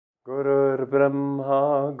Gurur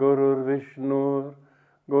Brahma, Gurur Vishnu,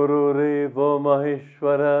 Gururevo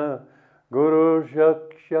Maheshwara, Guru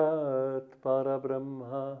Sakshat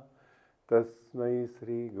Parabrahma, Tasmai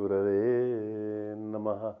Sri Gurave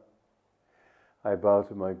Namaha. I bow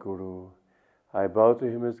to my Guru, I bow to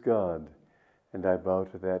him as God, and I bow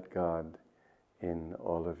to that God in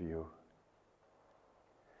all of you.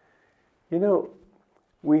 You know,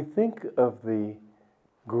 we think of the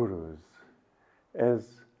Gurus as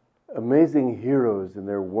amazing heroes in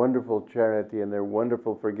their wonderful charity and their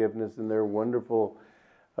wonderful forgiveness and their wonderful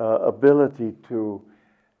ability to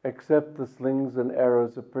accept the slings and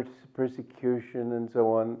arrows of persecution and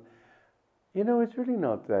so on. You know, it's really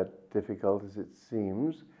not that difficult as it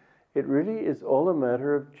seems. It really is all a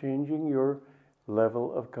matter of changing your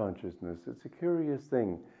level of consciousness. It's a curious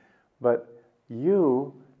thing. But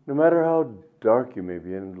you, no matter how dark you may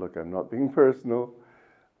be, and look, I'm not being personal,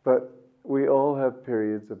 but we all have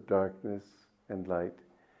periods of darkness and light.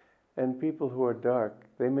 And people who are dark,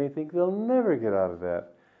 they may think they'll never get out of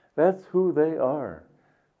that. That's who they are.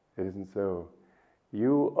 It isn't so.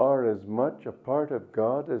 You are as much a part of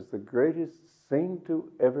God as the greatest saint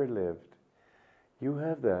who ever lived. You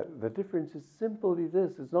have that. The difference is simply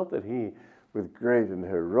this. It's not that he, with great and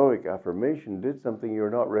heroic affirmation, did something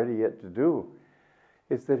you're not ready yet to do.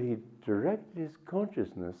 It's that he directed his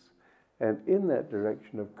consciousness, and in that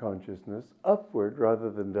direction of consciousness, upward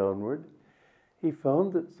rather than downward, he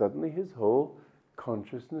found that suddenly his whole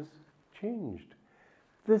consciousness changed.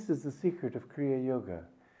 This is the secret of Kriya Yoga.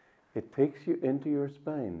 It takes you into your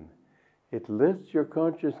spine. It lifts your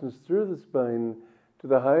consciousness through the spine to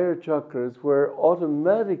the higher chakras, where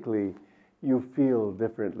automatically you feel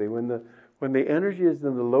differently. When the energy is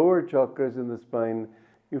in the lower chakras in the spine,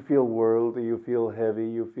 you feel worldly, you feel heavy,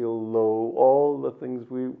 you feel low, all the things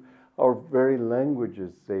our very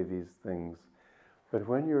languages say these things. But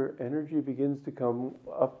when your energy begins to come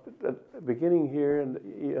up, beginning here and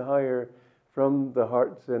higher from the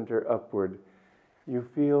heart center upward, you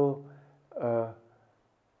feel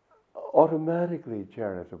automatically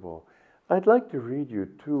charitable. I'd like to read you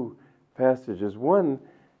two passages. One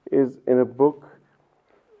is in a book,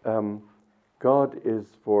 God is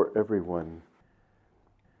for Everyone.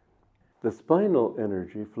 The spinal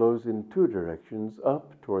energy flows in two directions,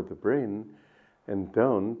 up toward the brain and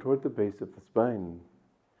down toward the base of the spine.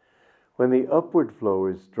 When the upward flow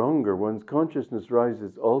is stronger, one's consciousness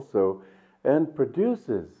rises also and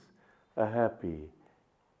produces a happy,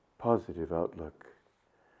 positive outlook.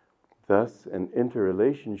 Thus, an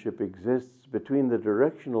interrelationship exists between the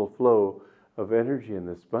directional flow of energy in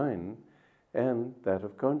the spine and that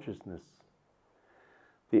of consciousness.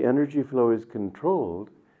 The energy flow is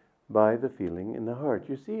controlled by the feeling in the heart.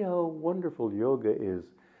 You see how wonderful yoga is.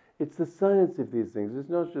 It's the science of these things. It's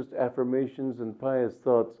not just affirmations and pious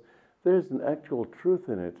thoughts. There's an actual truth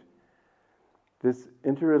in it. This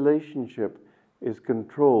interrelationship is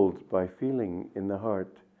controlled by feeling in the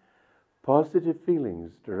heart. Positive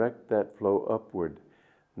feelings direct that flow upward.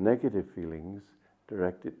 Negative feelings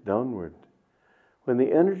direct it downward. When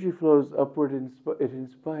the energy flows upward, it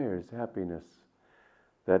inspires happiness.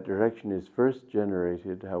 That direction is first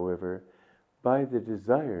generated, however, by the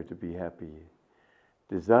desire to be happy.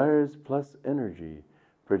 Desires plus energy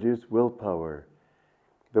produce willpower.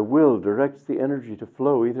 The will directs the energy to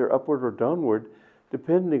flow either upward or downward,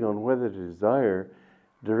 depending on whether the desire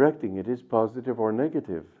directing it is positive or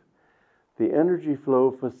negative. The energy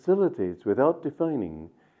flow facilitates, without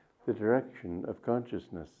defining, the direction of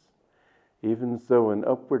consciousness. Even so, an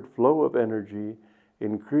upward flow of energy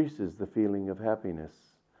increases the feeling of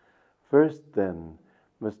happiness. First, then,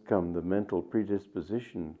 must come the mental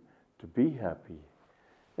predisposition to be happy.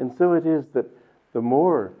 And so it is that the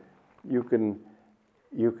more you can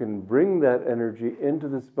bring that energy into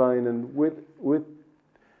the spine, and with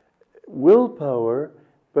willpower,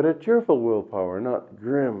 but a cheerful willpower, not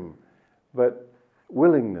grim, but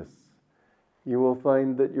willingness, you will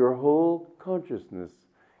find that your whole consciousness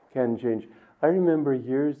can change. I remember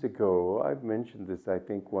years ago, I've mentioned this, I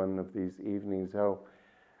think, one of these evenings, how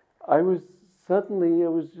I'd only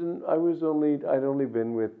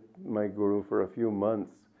been with my guru for a few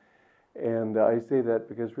months. And I say that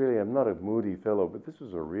because really I'm not a moody fellow, but this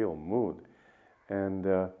was a real mood. And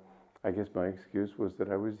I guess my excuse was that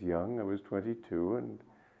I was young, I was 22, and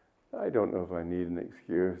I don't know if I need an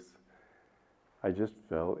excuse. I just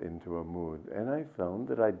fell into a mood. And I found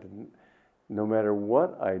that no matter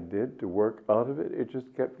what I did to work out of it, it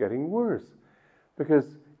just kept getting worse.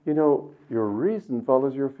 Because, your reason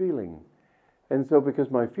follows your feeling. And so because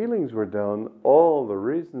my feelings were down, all the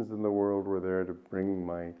reasons in the world were there to bring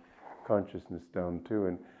my consciousness down too.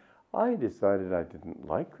 And I decided I didn't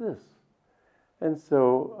like this. And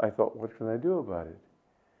so I thought, what can I do about it?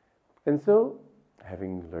 And so,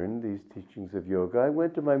 having learned these teachings of yoga, I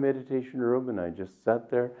went to my meditation room and I just sat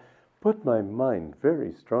there, put my mind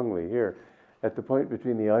very strongly here at the point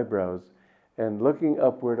between the eyebrows, and looking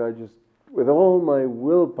upward, I just, with all my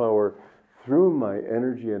willpower, threw my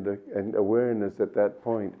energy and awareness at that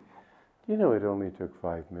point. You know, it only took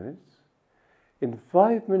 5 minutes. In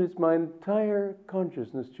 5 minutes, my entire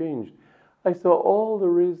consciousness changed. I saw all the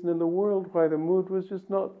reason in the world why the mood was just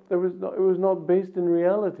not, it was not based in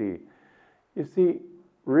reality. You see,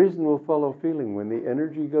 reason will follow feeling. When the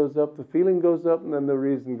energy goes up, the feeling goes up, and then the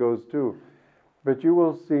reason goes too. But you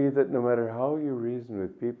will see that no matter how you reason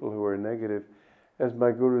with people who are negative, as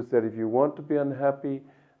my guru said, if you want to be unhappy,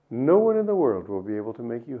 no one in the world will be able to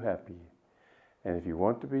make you happy. And if you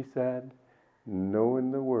want to be sad, no one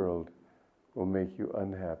in the world will make you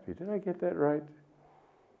unhappy. Did I get that right?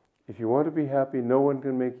 If you want to be happy, no one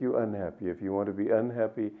can make you unhappy. If you want to be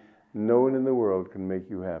unhappy, no one in the world can make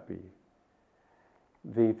you happy.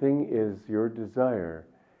 The thing is, your desire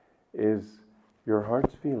is your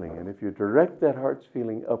heart's feeling. And if you direct that heart's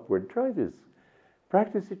feeling upward, try this.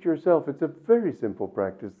 Practice it yourself. It's a very simple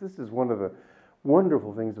practice. This is one of the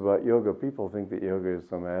wonderful things about yoga. People think that yoga is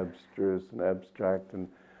some abstruse and abstract and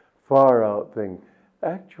far out thing.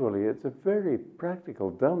 Actually, it's a very practical,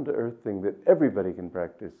 down-to-earth thing that everybody can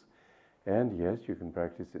practice. And yes, you can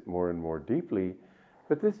practice it more and more deeply,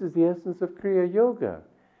 but this is the essence of Kriya Yoga,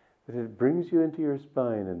 that it brings you into your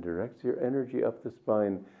spine and directs your energy up the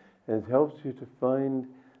spine and helps you to find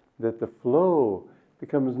that the flow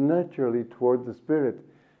becomes naturally toward the spirit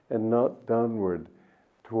and not downward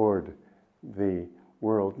toward the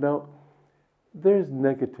world. Now, there's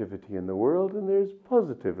negativity in the world and there's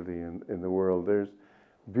positivity in the world. There's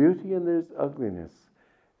beauty and there's ugliness.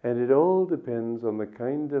 And it all depends on the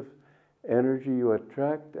kind of energy you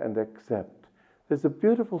attract and accept. There's a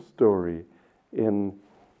beautiful story in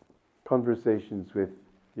Conversations with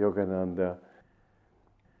Yogananda.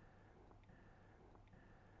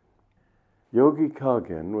 Yogi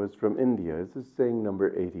Kagan was from India. This is saying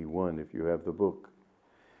number 81 if you have the book.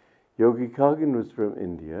 Yogi Kagan was from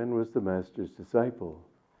India and was the master's disciple.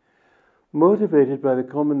 Motivated by the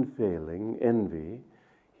common failing, envy,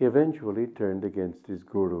 he eventually turned against his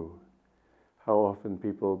guru. How often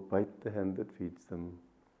people bite the hand that feeds them.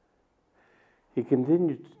 He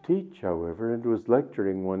continued to teach, however, and was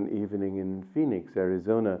lecturing one evening in Phoenix,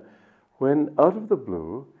 Arizona, when, out of the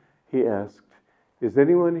blue, he asked, "Is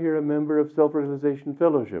anyone here a member of Self-Realization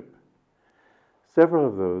Fellowship?" Several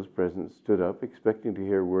of those present stood up, expecting to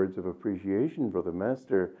hear words of appreciation for the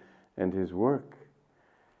master and his work.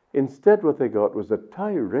 Instead, what they got was a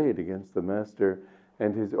tirade against the master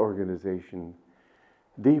and his organization.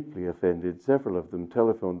 Deeply offended, several of them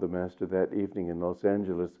telephoned the master that evening in Los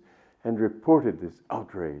Angeles and reported this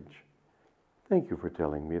outrage. "Thank you for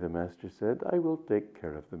telling me," the master said. "I will take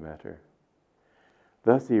care of the matter."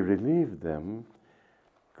 Thus he relieved them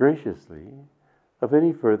graciously of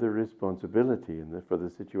any further responsibility for the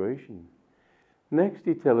situation. Next,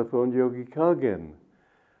 he telephoned Yogi Kagan.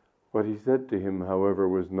 What he said to him, however,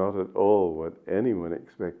 was not at all what anyone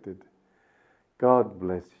expected. "God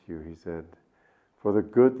bless you," he said, "for the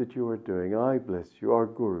good that you are doing. I bless you. Our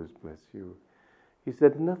gurus bless you." He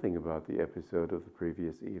said nothing about the episode of the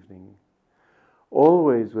previous evening.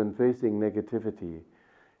 Always, when facing negativity,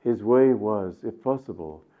 his way was, if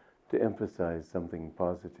possible, to emphasize something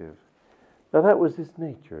positive. Now, that was his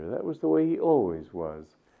nature. That was the way he always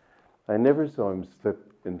was. I never saw him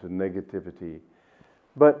slip into negativity.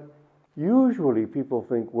 But usually people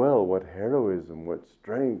think, well, what heroism, what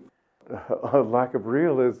strength, a lack of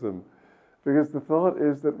realism. Because the thought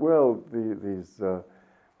is that, well,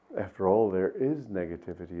 after all, there is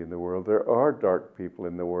negativity in the world. There are dark people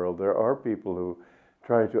in the world. There are people who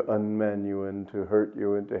try to unman you and to hurt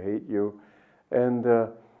you and to hate you. And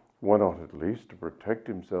one ought at least to protect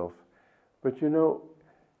himself. But you know,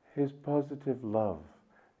 his positive love,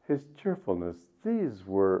 his cheerfulness, they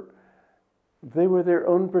were their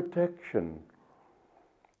own protection.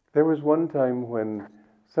 There was one time when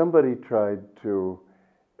somebody tried to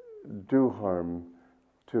do harm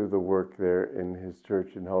to the work there in his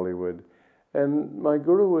church in Hollywood. And my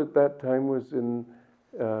guru at that time was in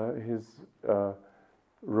his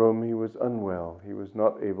room. He was unwell. He was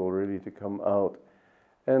not able really to come out.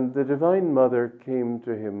 And the Divine Mother came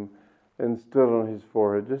to him and stood on his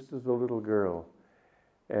forehead just as a little girl.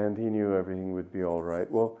 And he knew everything would be all right.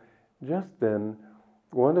 Well, just then,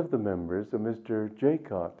 one of the members, a Mr.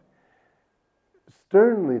 Jaycott,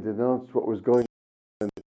 sternly denounced what was going on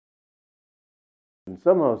and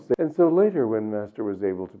somehow say. And so later, when Master was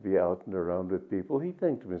able to be out and around with people, he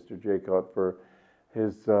thanked Mr. Jaycott for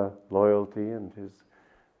his loyalty and his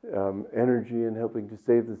energy in helping to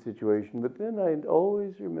save the situation. But then I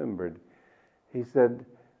always remembered, he said,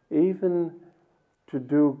 even to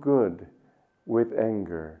do good with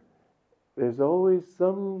anger, there's always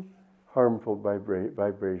some harmful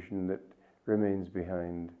vibration that remains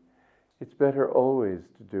behind. It's better always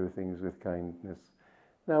to do things with kindness.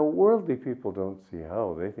 Now, worldly people don't see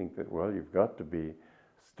how. They think that, well, you've got to be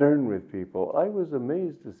stern with people. I was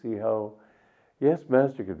amazed to see how, yes,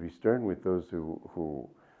 Master could be stern with those who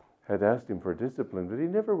had asked him for discipline, but he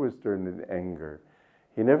never was stern in anger.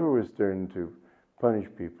 He never was stern to punish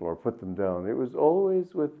people or put them down. It was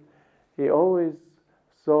always he always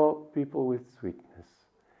saw people with sweetness.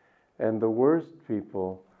 And the worst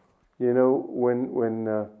people, when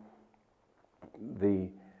the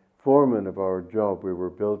foreman of our job, we were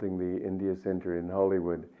building the India Center in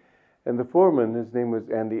Hollywood, and the foreman, his name was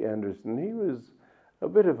Andy Anderson, he was a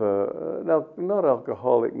bit of not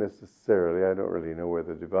alcoholic necessarily. I don't really know where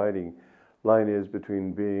the dividing line is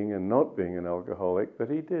between being and not being an alcoholic, but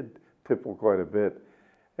he did tipple quite a bit.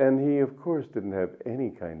 And he, of course, didn't have any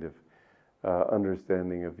kind of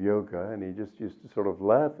understanding of yoga, and he just used to sort of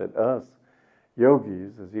laugh at us,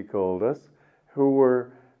 yogis, as he called us, who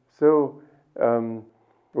were so,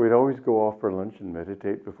 we'd always go off for lunch and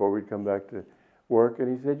meditate before we'd come back to work,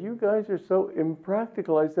 and he said, you guys are so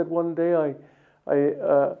impractical. I said, one day I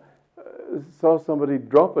saw somebody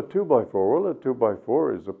drop a 2x4. Well, a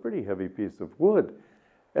 2x4 is a pretty heavy piece of wood.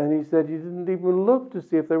 And he said, you didn't even look to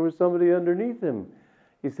see if there was somebody underneath him.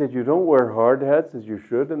 He said, you don't wear hard hats as you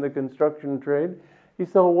should in the construction trade. He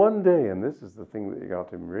saw one day, and this is the thing that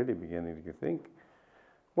got him really beginning to think.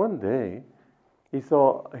 One day, he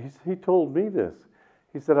told me this.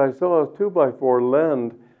 He said, I saw a 2x4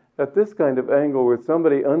 land at this kind of angle with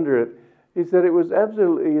somebody under it. He said it was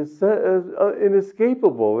absolutely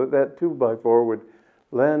inescapable that that 2x4 would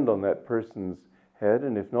land on that person's head,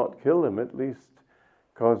 and if not kill him, at least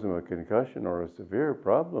cause him a concussion or a severe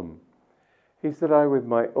problem. He said, I with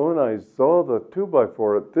my own eyes saw the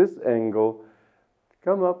 2x4 at this angle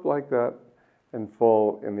come up like that and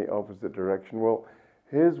fall in the opposite direction. Well,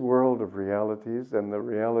 his world of realities and the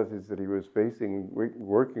realities that he was facing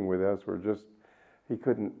working with us were just, he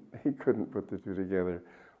couldn't put the two together.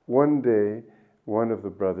 One day, one of the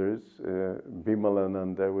brothers,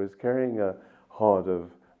 Bimalananda, was carrying a hod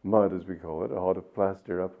of mud, as we call it, a hod of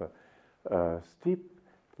plaster up a steep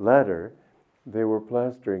ladder. They were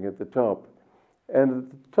plastering at the top. And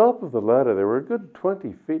at the top of the ladder, they were a good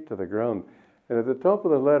 20 feet to the ground. And at the top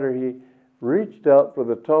of the ladder, he reached out for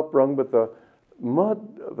the top rung, but the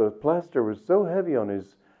plaster was so heavy on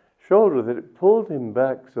his shoulder that it pulled him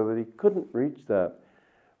back so that he couldn't reach that.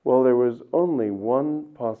 Well, there was only one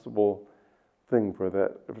possible thing for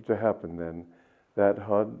that to happen then. The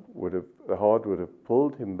hod would have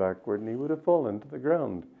pulled him backward and he would have fallen to the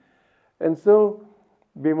ground. And so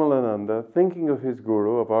Bimalananda, thinking of his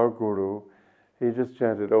guru, of our guru, he just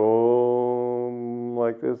chanted Om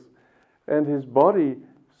like this, and his body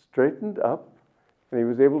straightened up and he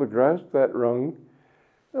was able to grasp that rung.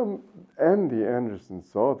 Andy Anderson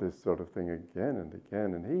saw this sort of thing again and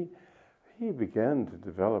again, and he began to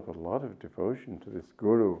develop a lot of devotion to this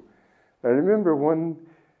guru. I remember one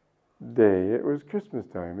day, it was Christmas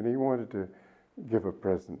time, and he wanted to give a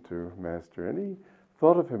present to Master, and he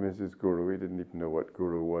thought of him as his guru. He didn't even know what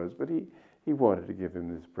guru was, but he wanted to give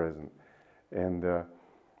him this present. And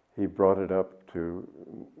he brought it up to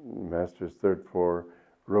Master's third floor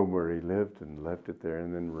room where he lived and left it there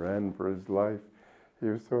and then ran for his life. He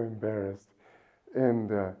was so embarrassed.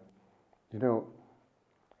 And,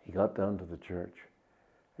 he got down to the church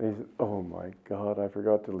and he said, oh my God, I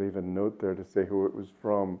forgot to leave a note there to say who it was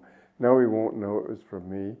from. Now he won't know it was from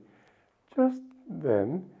me. Just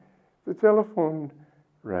then, the telephone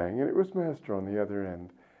rang and it was Master on the other end.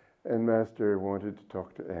 And Master wanted to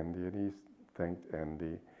talk to Andy, and he thanked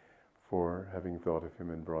Andy for having thought of him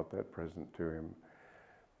and brought that present to him.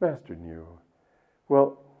 Master knew.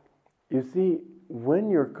 Well, you see, when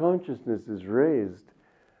your consciousness is raised,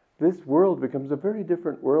 this world becomes a very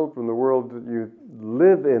different world from the world that you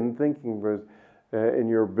live in, thinking in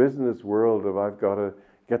your business world of I've got to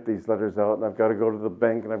get these letters out and I've got to go to the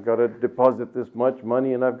bank and I've got to deposit this much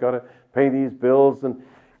money and I've got to pay these bills. And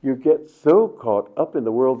you get so caught up in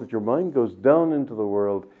the world that your mind goes down into the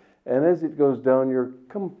world. And as it goes down, you're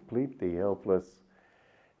completely helpless.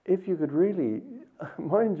 If you could really,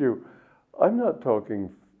 mind you, I'm not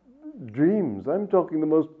talking dreams. I'm talking the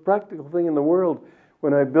most practical thing in the world.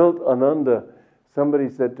 When I built Ananda, somebody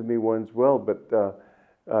said to me once, well, but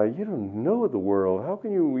You don't know the world. How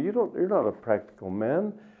can you're not a practical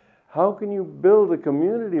man. How can you build a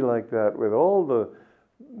community like that with all the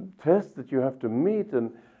tests that you have to meet?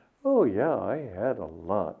 And, oh yeah, I had a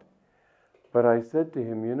lot. But I said to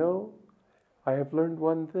him, I have learned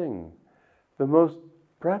one thing. The most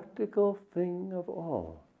practical thing of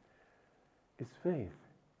all is faith.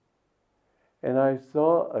 And I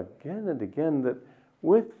saw again and again that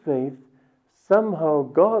with faith, somehow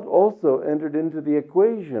God also entered into the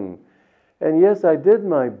equation. And yes, I did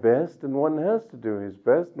my best, and one has to do his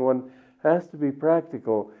best, and one has to be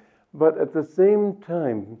practical. But at the same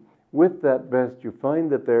time, with that best, you find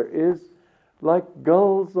that there is, like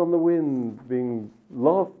gulls on the wind being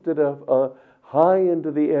lofted up high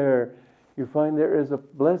into the air, you find there is a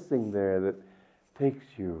blessing there that takes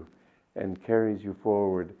you and carries you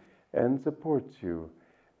forward and supports you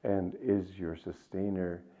and is your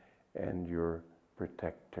sustainer and your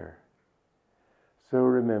protector. So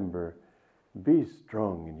remember, be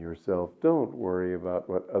strong in yourself. Don't worry about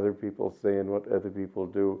what other people say and what other people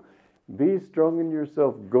do. Be strong in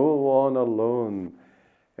yourself. Go on alone,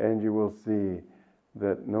 and you will see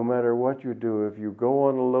that no matter what you do, if you go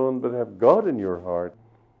on alone but have God in your heart,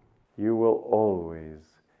 you will always,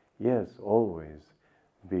 yes, always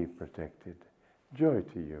be protected. Joy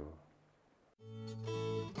to you.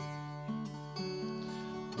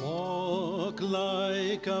 Walk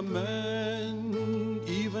like a man,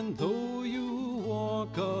 even though you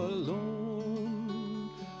walk alone.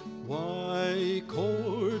 Why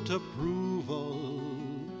court approval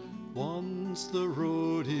once the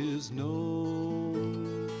road is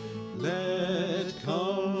known? Let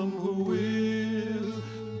come who will,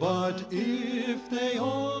 but if they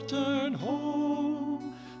all turn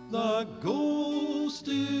home, the goal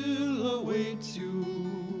still awaits you.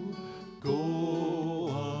 Go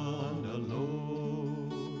on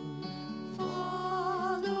alone.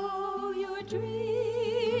 Follow your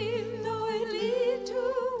dream, though it lead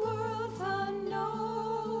to worlds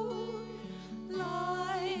unknown.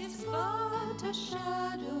 Life's but a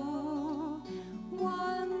shadow,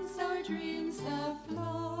 once our dreams have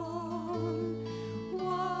flown.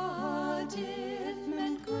 What if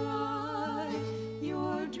men cry,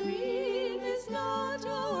 your dream is not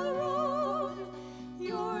our own?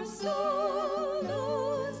 Your soul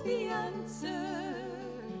knows the answer.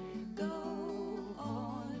 Go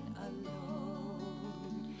on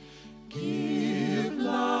alone. Give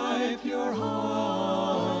life your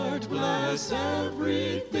heart, bless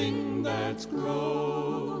everything that's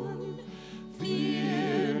grown.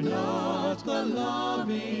 Fear not the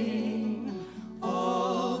loving,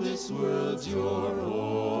 all this world's your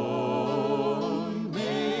own.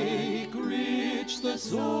 Make rich the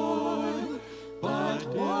soil, but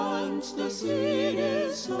once the seed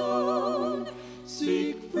is sown,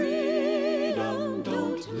 seek freedom,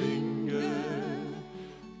 don't linger.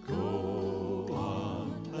 Go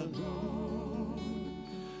on alone.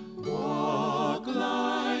 Walk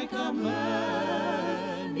like a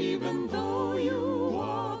man, even though you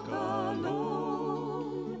walk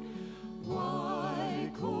alone. Why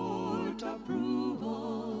court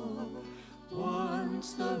approval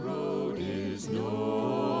once the road is known?